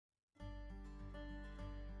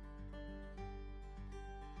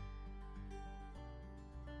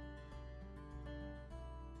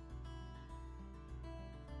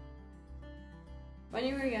when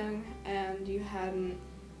you were young and you hadn't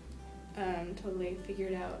totally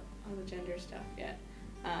figured out all the gender stuff yet,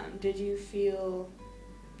 did you feel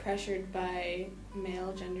pressured by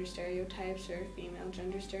male gender stereotypes or female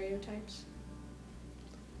gender stereotypes?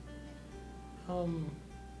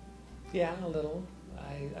 Yeah, a little.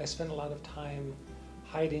 I spent a lot of time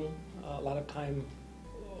hiding, a lot of time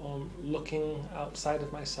looking outside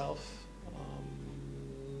of myself,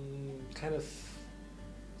 kind of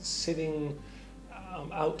sitting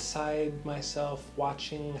outside myself,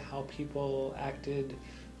 watching how people acted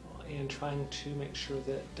and trying to make sure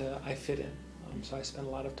that I fit in. So I spent a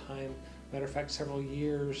lot of time, matter of fact, several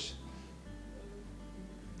years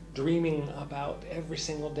dreaming about every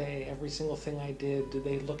single day, every single thing I did. Did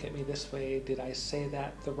they look at me this way? Did I say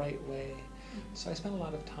that the right way? So I spent a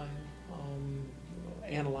lot of time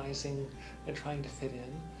analyzing and trying to fit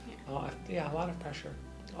in. A lot of pressure.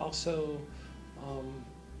 Also,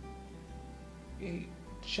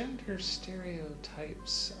 gender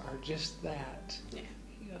stereotypes are just that. Yeah.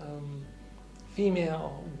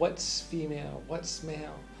 Female, what's male?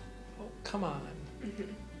 Oh, come on. Mm-hmm.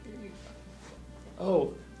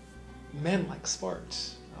 Oh, men like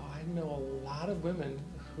sports. Oh, I know a lot of women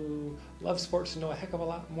who love sports and know a heck of a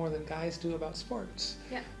lot more than guys do about sports.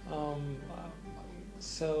 Yeah.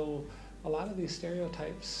 So a lot of these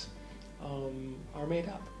stereotypes are made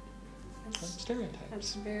up. Stereotypes.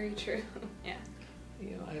 That's very true. Yeah.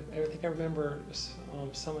 I think I remember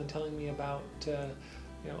someone telling me about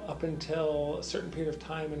up until a certain period of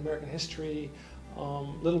time in American history,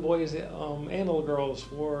 little boys and little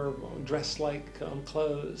girls wore dress-like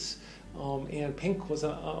clothes, and pink was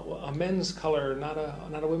a men's color, not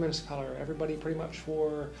a women's color. Everybody pretty much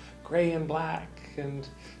wore gray and black, and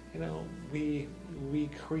we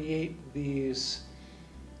create these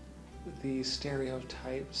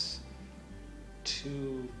stereotypes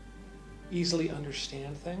to easily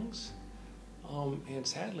understand things, and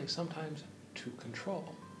sadly sometimes to control.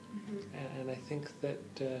 Mm-hmm. And I think that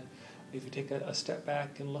if you take a step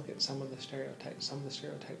back and look at some of the stereotypes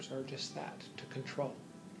are just that, to control.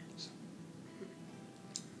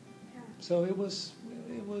 So it was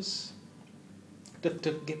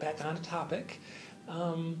to get back on topic,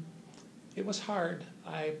 it was hard.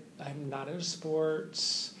 I'm not into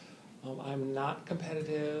sports, I'm not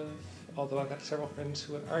competitive, although I've got several friends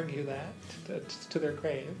who would argue that to their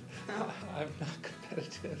grave. Oh. I'm not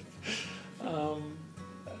competitive.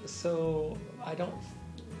 So I don't,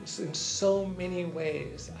 in so many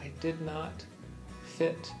ways, I did not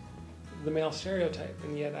fit the male stereotype,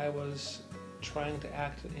 and yet I was trying to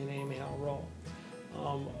act in a male role.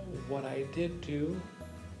 What I did do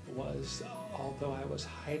was, although I was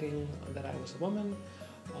hiding that I was a woman,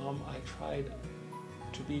 I tried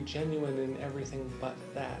to be genuine in everything but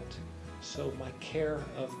that. So my care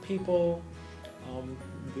of people,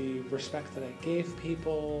 the respect that I gave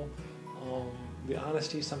people, the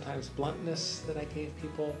honesty, sometimes bluntness that I gave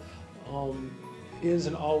people, is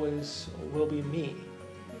and always will be me.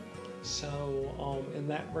 So in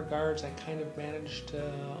that regards, I kind of managed to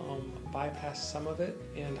bypass some of it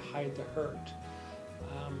and hide the hurt.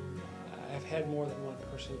 I've had more than one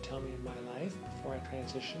person tell me in my life before I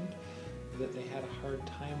transitioned that they had a hard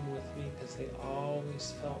time with me because they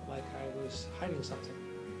always felt like I was hiding something,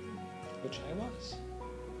 which I was.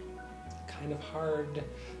 Kind of hard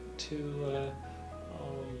to,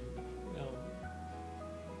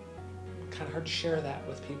 kind of hard to share that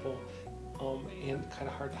with people, and kind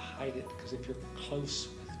of hard to hide it, because if you're close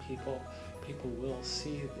with people, people will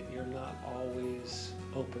see that you're not always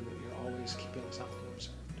open, that you're always keeping something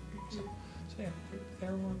reserved. So yeah,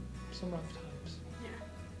 there were some rough times.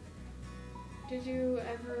 Yeah. Did you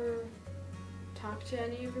ever talk to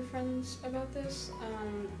any of your friends about this,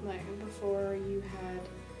 like before you had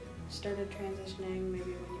started transitioning,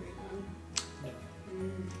 maybe when you were young? No,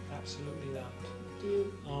 absolutely not. Do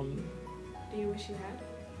you wish you had?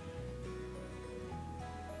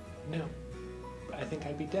 No, I think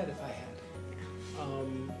I'd be dead if I had.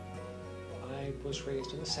 I was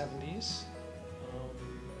raised in the 70s.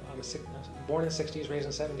 Born in the 60s, raised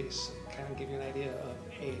in the 70s. Kind of give you an idea of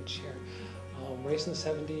age here. Raised in the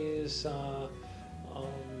 70s,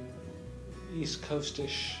 East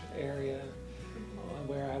Coast-ish area,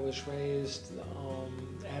 where I was raised.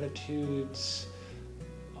 Attitudes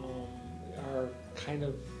are kind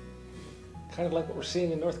of like what we're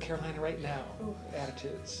seeing in North Carolina right now. Ooh.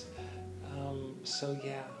 Attitudes. So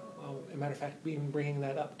yeah, as a matter of fact, even bringing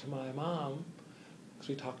that up to my mom, because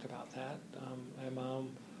we talked about that. My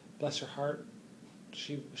mom, bless her heart,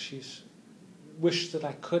 she's wished that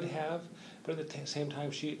I could have, but at the same time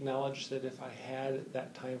she acknowledged that if I had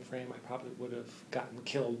that time frame, I probably would have gotten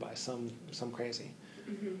killed by some crazy.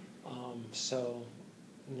 Mm-hmm. So,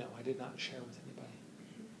 no, I did not share with anybody.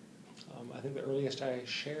 I think the earliest I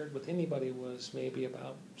shared with anybody was maybe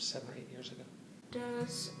about 7 or 8 years ago.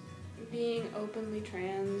 Does being openly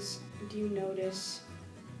trans, do you notice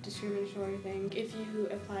discriminatory things? If you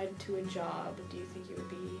applied to a job, do you think you would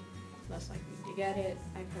be less likely to get it?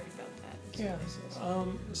 I've heard about that in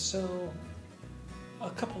some places. So a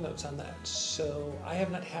couple notes on that. So I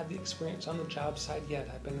have not had the experience on the job side yet.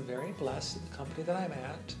 I've been very blessed that the company that I'm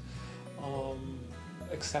at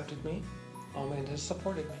accepted me and has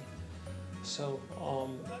supported me. So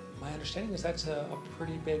my understanding is that's a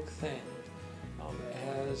pretty big thing.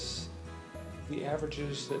 As the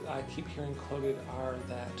averages that I keep hearing quoted are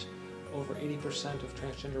that over 80% of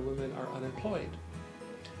transgender women are unemployed.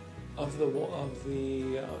 Of the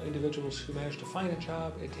individuals who manage to find a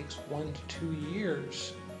job, it takes 1 to 2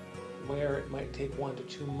 years, where it might take 1 to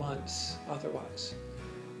 2 months otherwise.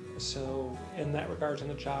 So in that regard, on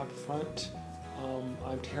the job front,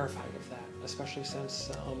 I'm terrified of that, especially since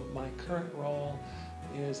my current role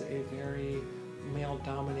is a very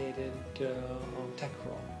male-dominated tech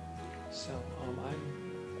role. So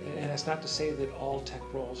and that's not to say that all tech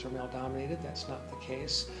roles are male-dominated. That's not the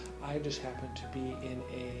case. I just happen to be in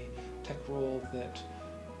a tech role that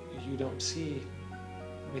you don't see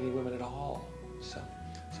many women at all. So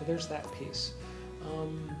there's that piece.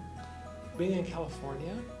 Being in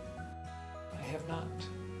California, I have not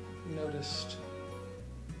noticed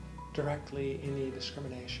directly any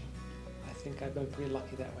discrimination. I think I've been pretty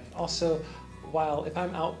lucky that way. Also, while if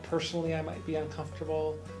I'm out personally, I might be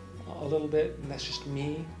uncomfortable a little bit, and that's just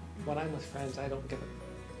me. When I'm with friends, I don't give a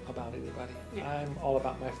about anybody. Yeah. I'm all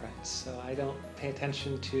about my friends, so I don't pay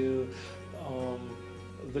attention to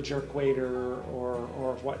the jerk waiter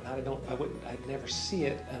or whatnot. I'd never see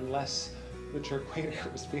it unless the jerk waiter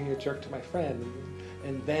was being a jerk to my friend,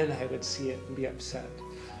 and then I would see it and be upset.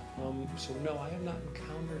 So no, I have not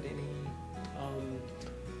encountered any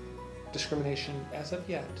discrimination as of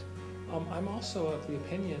yet. I'm also of the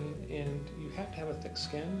opinion, and you have to have a thick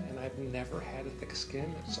skin, and I've never had a thick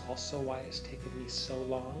skin. That's also why it's taken me so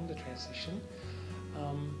long to transition.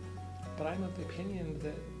 But I'm of the opinion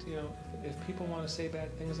that, if people want to say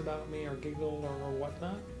bad things about me or giggle or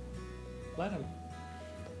whatnot, let them.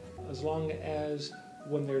 As long as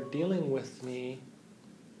when they're dealing with me,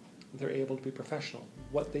 they're able to be professional.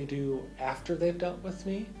 What they do after they've dealt with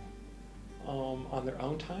me, on their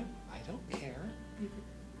own time, I don't care.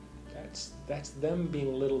 That's them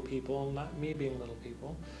being little people, not me being little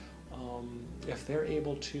people. If they're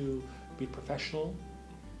able to be professional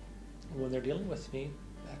when they're dealing with me,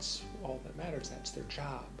 that's all that matters. That's their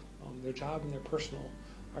job. Their job and their personal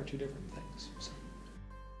are two different things. So.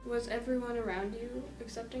 Was everyone around you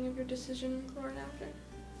accepting of your decision before and after?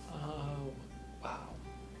 Wow.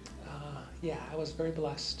 Yeah, I was very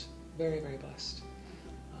blessed. Very, very blessed.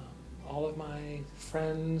 All of my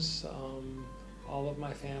friends, all of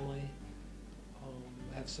my family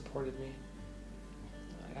have supported me.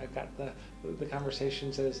 I've got the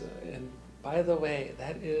conversations and by the way,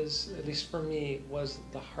 that is, at least for me, was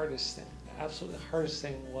the hardest thing. The absolutely hardest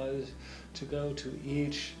thing was to go to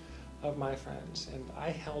each of my friends, and I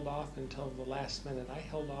held off until the last minute. I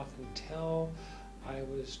held off until I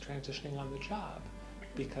was transitioning on the job,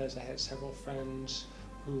 because I had several friends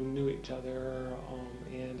who knew each other,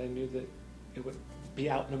 and I knew that it would be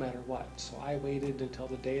out no matter what. So I waited until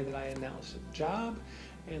the day that I announced the job,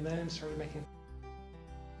 and then started making.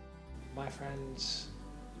 My friends,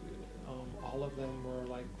 all of them were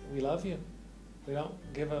like, "We love you. We don't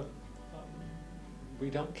give a, we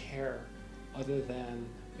don't care, other than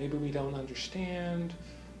maybe we don't understand,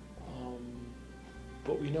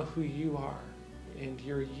 but we know who you are, and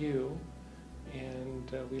you're you,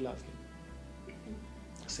 and we love you."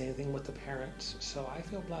 Same thing with the parents. So I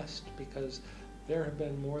feel blessed because there have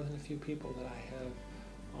been more than a few people that I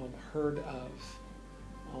have heard of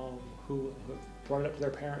who have brought it up to their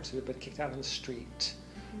parents who have been kicked out on the street,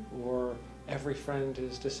 or every friend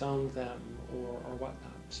has disowned them, or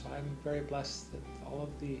whatnot. So I'm very blessed that all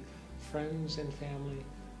of the friends and family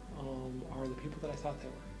are the people that I thought they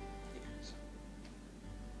were. So.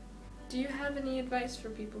 Do you have any advice for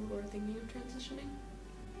people who are thinking of transitioning?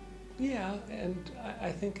 Yeah, and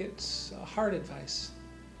I think it's hard advice.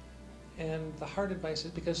 And the hard advice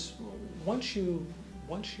is because once you're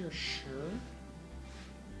sure,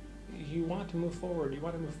 you want to move forward.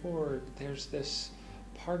 There's this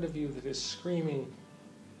part of you that is screaming,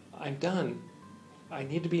 "I'm done. I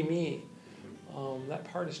need to be me." That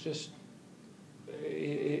part is just,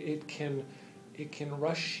 it can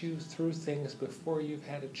rush you through things before you've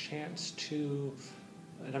had a chance to,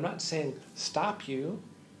 and I'm not saying stop you,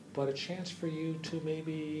 but a chance for you to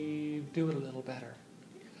maybe do it a little better.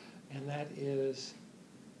 And that is,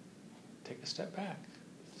 take a step back.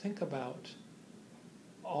 Think about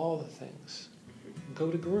all the things. Go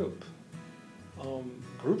to group.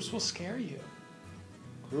 Groups will scare you.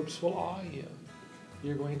 Groups will awe you.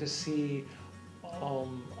 You're going to see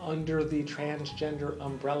under the transgender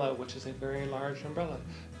umbrella, which is a very large umbrella,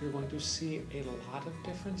 you're going to see a lot of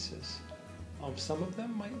differences. Some of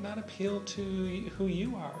them might not appeal to who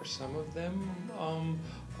you are. Some of them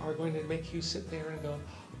are going to make you sit there and go.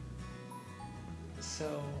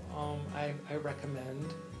 So I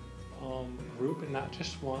recommend group, and not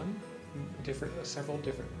just one, several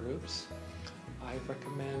different groups. I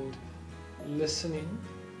recommend listening,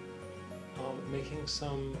 making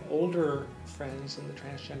some older friends in the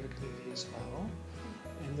transgender community as well.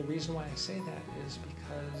 And the reason why I say that is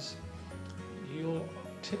because you'll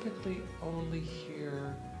typically only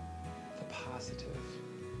hear the positive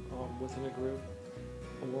within a group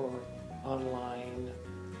or online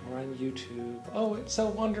or on YouTube. Oh, it's so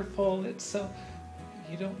wonderful, it's so...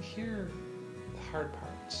 You don't hear the hard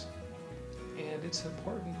parts. And it's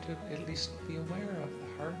important to at least be aware of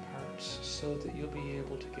the hard parts so that you'll be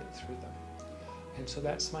able to get through them. And so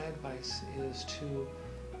that's my advice, is to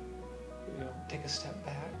take a step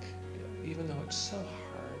back. Even though it's so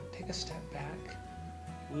hard, take a step back,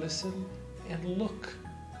 listen, and look.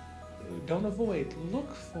 Don't avoid,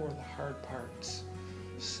 look for the hard parts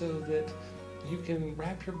so that you can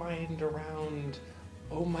wrap your mind around,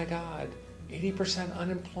 oh my God, 80%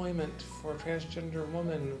 unemployment for a transgender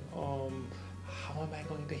woman. How am I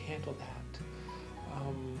going to handle that?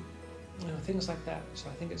 Things like that. So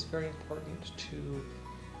I think it's very important to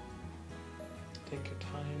take your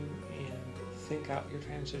time and think out your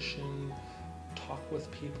transition, talk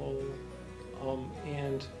with people,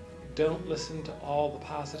 and don't listen to all the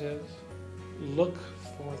positive. Look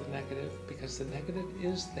for the negative, because the negative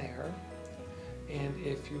is there. And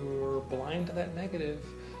if you're blind to that negative,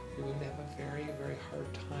 you're going to have a very, very hard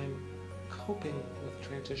time coping with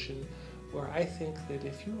transition, where I think that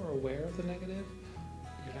if you are aware of the negative,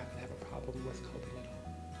 you're not going to have a problem with coping at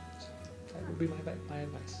all. So that would be my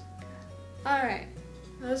advice. All right.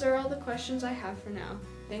 Those are all the questions I have for now.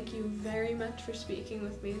 Thank you very much for speaking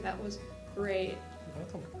with me. That was great. You're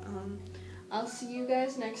welcome. I'll see you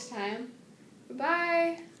guys next time.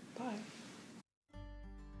 Bye. Bye.